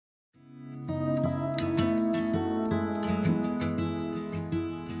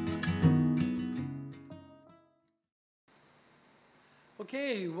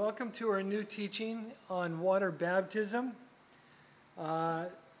Okay, welcome to our new teaching on water baptism.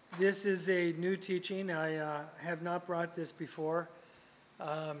 This is a new teaching. I have not brought this before,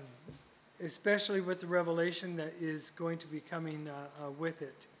 especially with the revelation that is going to be coming with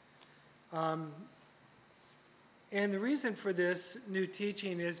it. And the reason for this new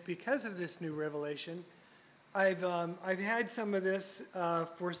teaching is because of this new revelation. I've had some of this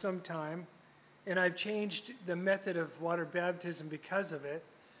for some time, and I've changed the method of water baptism because of it,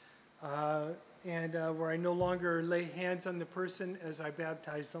 where I no longer lay hands on the person as I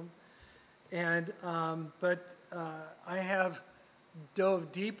baptize them. But I have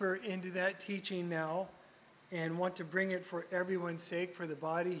dove deeper into that teaching now and want to bring it for everyone's sake, for the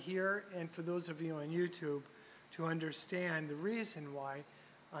body here and for those of you on YouTube, to understand the reason why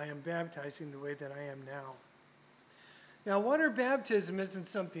I am baptizing the way that I am now. Now, water baptism isn't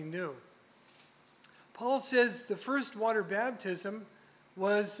something new. Paul says the first water baptism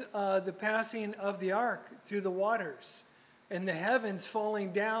was the passing of the ark through the waters and the heavens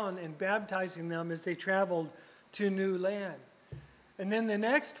falling down and baptizing them as they traveled to new land. And then the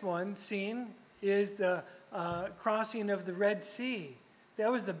next one seen is the crossing of the Red Sea.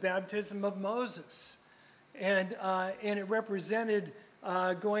 That was the baptism of Moses. And it represented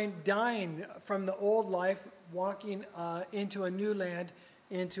dying from the old life, walking into a new land,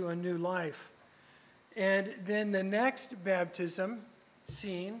 into a new life. And then the next baptism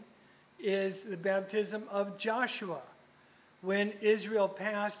scene is the baptism of Joshua, when Israel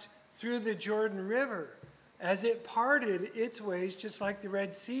passed through the Jordan River as it parted its ways just like the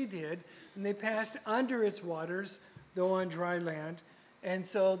Red Sea did, and they passed under its waters, though on dry land. And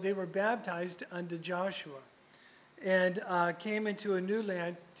so they were baptized unto Joshua and came into a new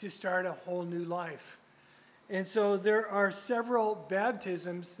land to start a whole new life. And so there are several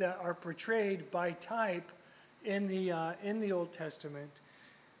baptisms that are portrayed by type in the Old Testament.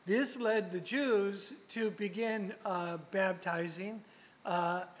 This led the Jews to begin baptizing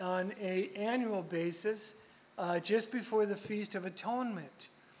on an annual basis just before the Feast of Atonement.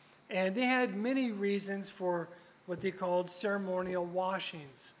 And they had many reasons for what they called ceremonial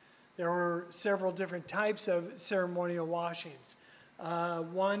washings. There were several different types of ceremonial washings.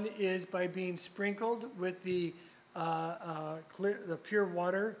 One is by being sprinkled with the pure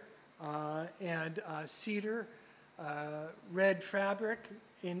water and cedar, red fabric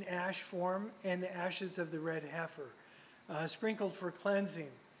in ash form, and the ashes of the red heifer, sprinkled for cleansing,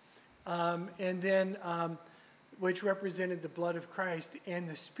 and then which represented the blood of Christ and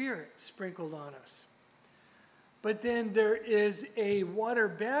the Spirit sprinkled on us. But then there is a water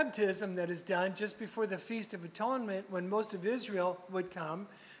baptism that is done just before the Feast of Atonement, when most of Israel would come,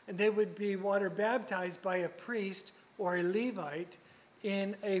 and they would be water baptized by a priest or a Levite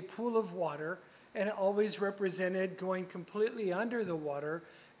in a pool of water, and it always represented going completely under the water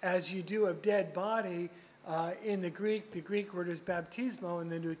as you do a dead body. In the Greek word is baptismo in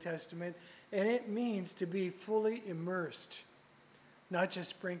the New Testament, and it means to be fully immersed, not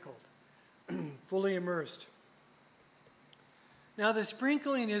just sprinkled, fully immersed. Now, the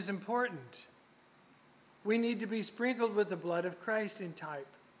sprinkling is important. We need to be sprinkled with the blood of Christ in type.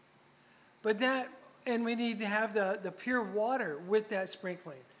 And we need to have the pure water with that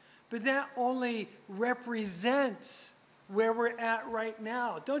sprinkling. But that only represents where we're at right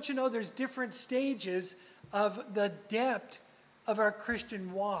now. Don't you know there's different stages of the depth of our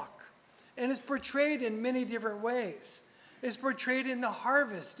Christian walk? And it's portrayed in many different ways. It's portrayed in the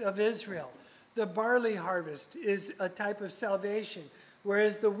harvest of Israel. The barley harvest is a type of salvation,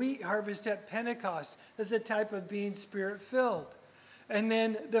 whereas the wheat harvest at Pentecost is a type of being Spirit-filled. And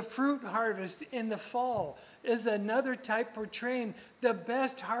then the fruit harvest in the fall is another type portraying the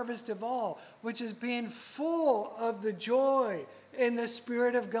best harvest of all, which is being full of the joy in the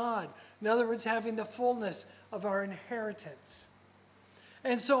Spirit of God. In other words, having the fullness of our inheritance.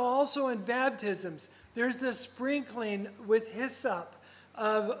 And so also in baptisms, there's the sprinkling with hyssop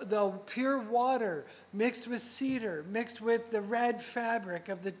of the pure water mixed with cedar, mixed with the red fabric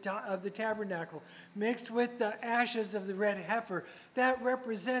of the tabernacle, mixed with the ashes of the red heifer. That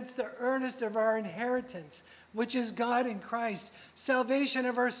represents the earnest of our inheritance, which is God in Christ, salvation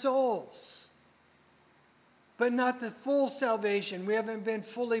of our souls. But not the full salvation. We haven't been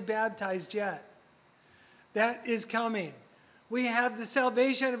fully baptized yet. That is coming. We have the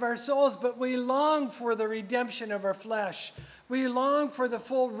salvation of our souls, but we long for the redemption of our flesh. We long for the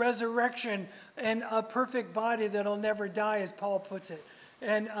full resurrection and a perfect body that will never die, as Paul puts it,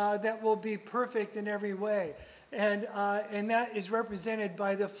 and that will be perfect in every way. And that is represented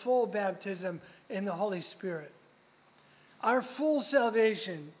by the full baptism in the Holy Spirit. Our full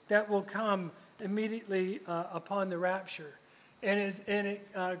salvation that will come immediately upon the rapture And it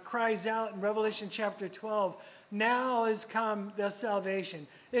cries out in Revelation chapter 12, now has come the salvation.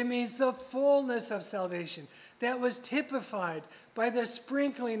 It means the fullness of salvation. That was typified by the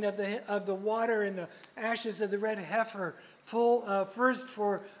sprinkling of the water and the ashes of the red heifer, first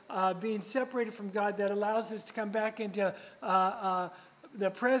for being separated from God, that allows us to come back into the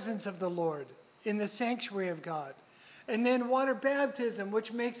presence of the Lord in the sanctuary of God. And then water baptism,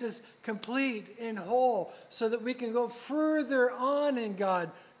 which makes us complete and whole so that we can go further on in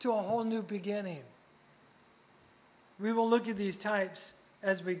God to a whole new beginning. We will look at these types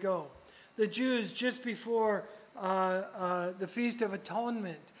as we go. The Jews, just before the Feast of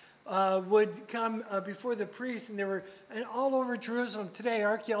Atonement, would come before the priest, and all over Jerusalem today,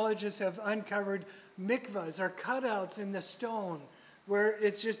 archaeologists have uncovered mikvahs, or cutouts in the stone, where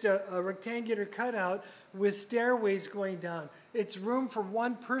it's just a rectangular cutout with stairways going down. It's room for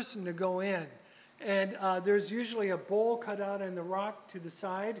one person to go in. And there's usually a bowl cut out in the rock to the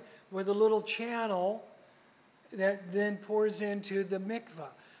side with a little channel that then pours into the mikvah.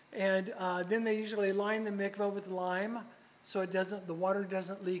 And then they usually line the mikvah with lime so the water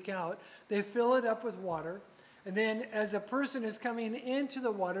doesn't leak out. They fill it up with water. And then as a person is coming into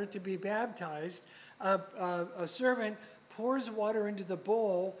the water to be baptized, a servant pours water into the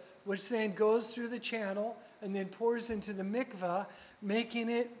bowl, which then goes through the channel and then pours into the mikvah, making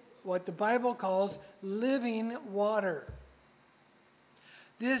it what the Bible calls living water.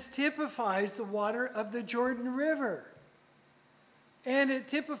 This typifies the water of the Jordan River. And it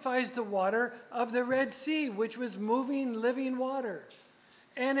typifies the water of the Red Sea, which was moving, living water.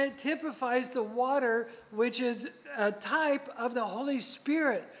 And it typifies the water, which is a type of the Holy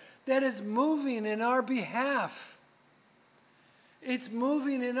Spirit that is moving in our behalf. It's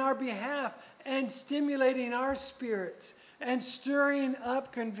moving in our behalf and stimulating our spirits and stirring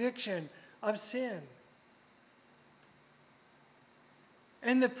up conviction of sin.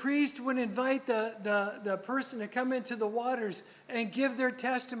 And the priest would invite the person to come into the waters and give their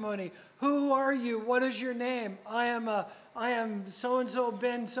testimony. Who are you? What is your name? I am so-and-so,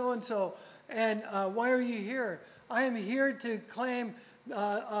 Ben so-and-so. And why are you here? I am here to claim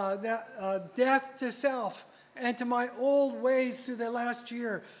death to self and to my old ways through the last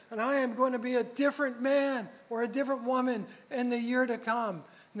year. And I am going to be a different man or a different woman in the year to come.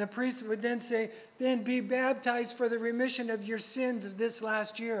 And the priest would then say, then be baptized for the remission of your sins of this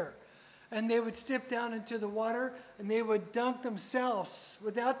last year. And they would step down into the water and they would dunk themselves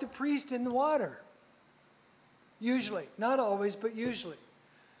without the priest in the water. Usually, not always, but usually.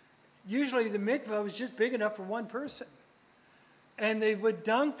 Usually the mikvah was just big enough for one person. And they would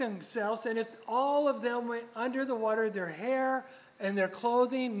dunk themselves, and if all of them went under the water, their hair and their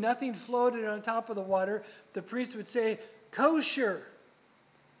clothing, nothing floated on top of the water, the priest would say, kosher.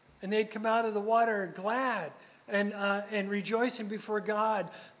 And they'd come out of the water glad and rejoicing before God.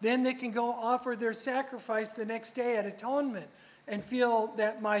 Then they can go offer their sacrifice the next day at atonement and feel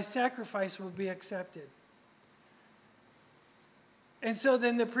that my sacrifice will be accepted. And so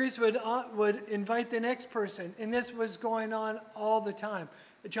then the priest would invite the next person, and this was going on all the time.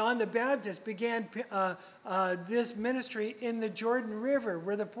 John the Baptist began this ministry in the Jordan River,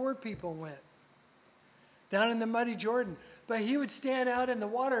 where the poor people went, down in the muddy Jordan. But he would stand out in the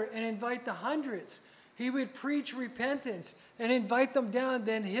water and invite the hundreds. He would preach repentance and invite them down.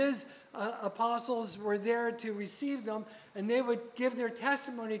 Then his apostles were there to receive them, and they would give their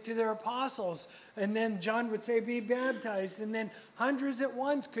testimony to their apostles. And then John would say, be baptized. And then hundreds at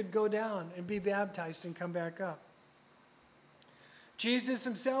once could go down and be baptized and come back up. Jesus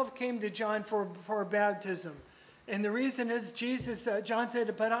himself came to John for baptism. And the reason is John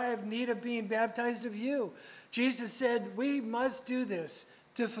said, but I have need of being baptized of you. Jesus said, we must do this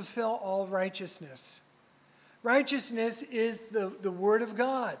to fulfill all righteousness. Righteousness is the word of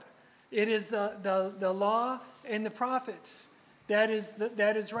God. It is the law and the prophets. That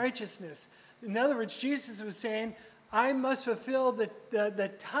is righteousness. In other words, Jesus was saying, I must fulfill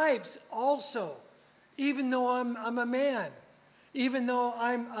the types also, even though I'm a man, even though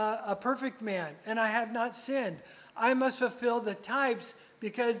I'm a perfect man and I have not sinned. I must fulfill the types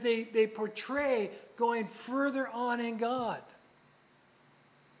because they portray going further on in God.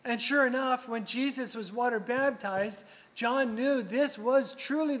 And sure enough, when Jesus was water baptized, John knew this was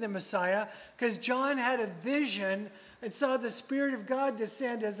truly the Messiah because John had a vision and saw the Spirit of God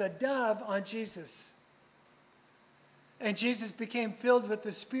descend as a dove on Jesus. And Jesus became filled with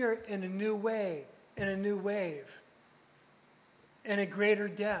the Spirit in a new way, in a new wave, in a greater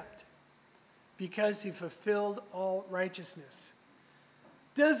depth, because he fulfilled all righteousness.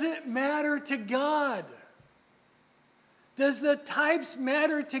 Does it matter to God? Does the types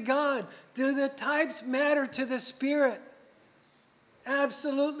matter to God? Do the types matter to the Spirit?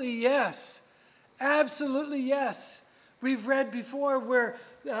 Absolutely yes. Absolutely yes. We've read before where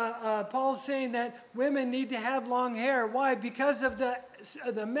Paul's saying that women need to have long hair. Why? Because of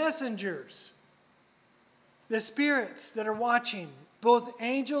the messengers, the spirits that are watching, both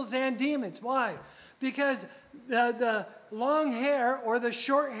angels and demons. Why? Because the long hair or the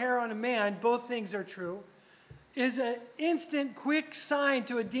short hair on a man, both things are true, is an instant, quick sign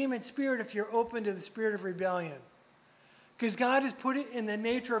to a demon spirit if you're open to the spirit of rebellion. Because God has put it in the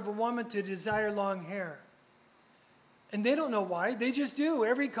nature of a woman to desire long hair. And they don't know why. They just do.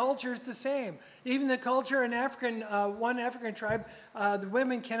 Every culture is the same. Even the culture in one African tribe, the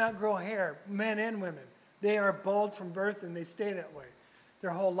women cannot grow hair, men and women. They are bald from birth and they stay that way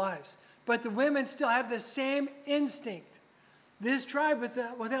their whole lives. But the women still have the same instinct. This tribe,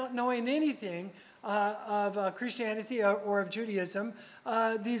 without knowing anything of Christianity or of Judaism,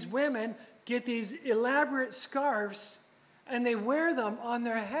 these women get these elaborate scarves and they wear them on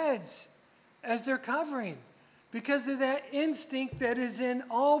their heads as their covering because of that instinct that is in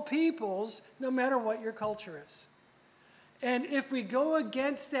all peoples, no matter what your culture is. And if we go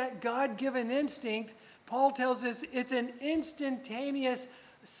against that God-given instinct, Paul tells us it's an instantaneous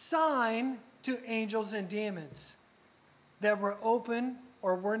sign to angels and demons that we're open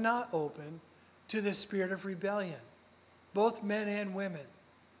or we're not open to the spirit of rebellion, both men and women.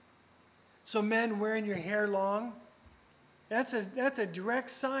 So men wearing your hair long, that's a direct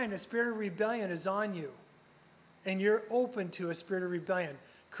sign a spirit of rebellion is on you. And you're open to a spirit of rebellion.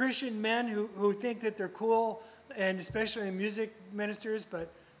 Christian men who think that they're cool, and especially music ministers,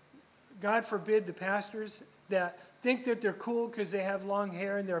 but God forbid the pastors that think that they're cool because they have long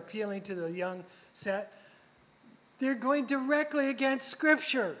hair and they're appealing to the young set, they're going directly against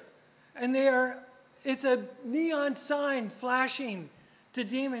Scripture. And it's a neon sign flashing to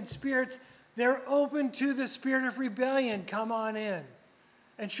demon spirits. They're open to the spirit of rebellion. Come on in.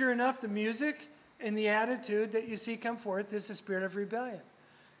 And sure enough, the music and the attitude that you see come forth is the spirit of rebellion.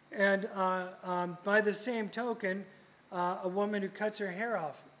 And by the same token, a woman who cuts her hair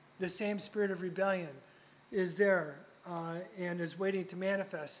off, the same spirit of rebellion is there and is waiting to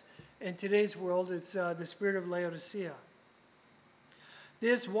manifest. In today's world, it's the spirit of Laodicea.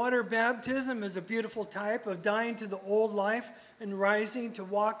 This water baptism is a beautiful type of dying to the old life and rising to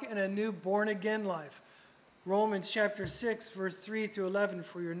walk in a new born-again life. Romans chapter 6, verse 3 through 11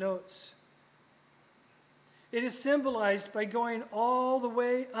 for your notes. It is symbolized by going all the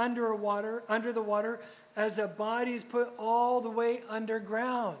way under the water as a body is put all the way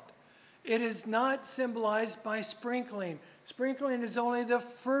underground. It is not symbolized by sprinkling. Sprinkling is only the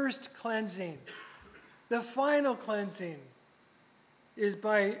first cleansing. The final cleansing is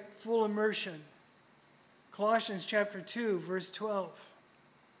by full immersion. Colossians chapter 2, verse 12.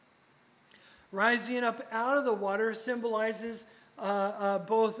 Rising up out of the water symbolizes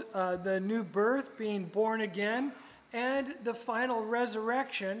both the new birth, being born again, and the final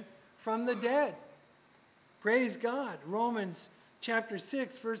resurrection from the dead. Praise God. Romans chapter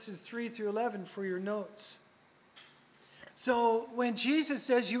 6, verses 3 through 11 for your notes. So when Jesus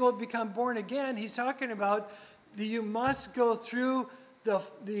says you will become born again, he's talking about that you must go through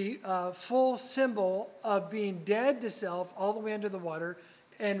the full symbol of being dead to self all the way under the water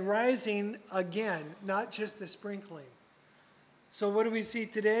and rising again, not just the sprinkling. So what do we see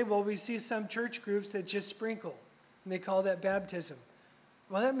today? Well, we see some church groups that just sprinkle, and they call that baptism.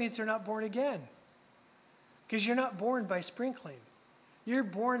 Well, that means they're not born again, because you're not born by sprinkling. You're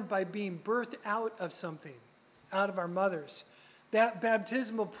born by being birthed out of something, out of our mothers. That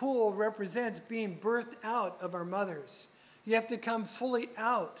baptismal pool represents being birthed out of our mothers. You have to come fully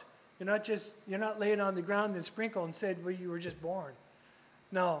out. You're not laid on the ground and sprinkled and said, well, you were just born.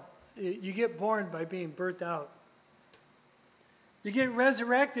 No, you get born by being birthed out. You get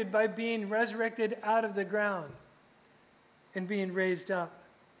resurrected by being resurrected out of the ground and being raised up.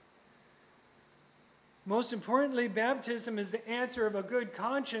 Most importantly, baptism is the answer of a good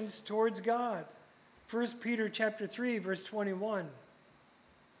conscience towards God. 1 Peter chapter 3, verse 21.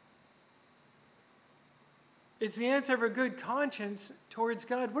 It's the answer of a good conscience towards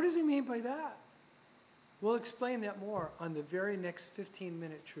God. What does he mean by that? We'll explain that more on the very next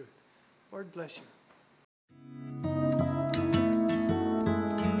 15-minute truth. Lord bless you.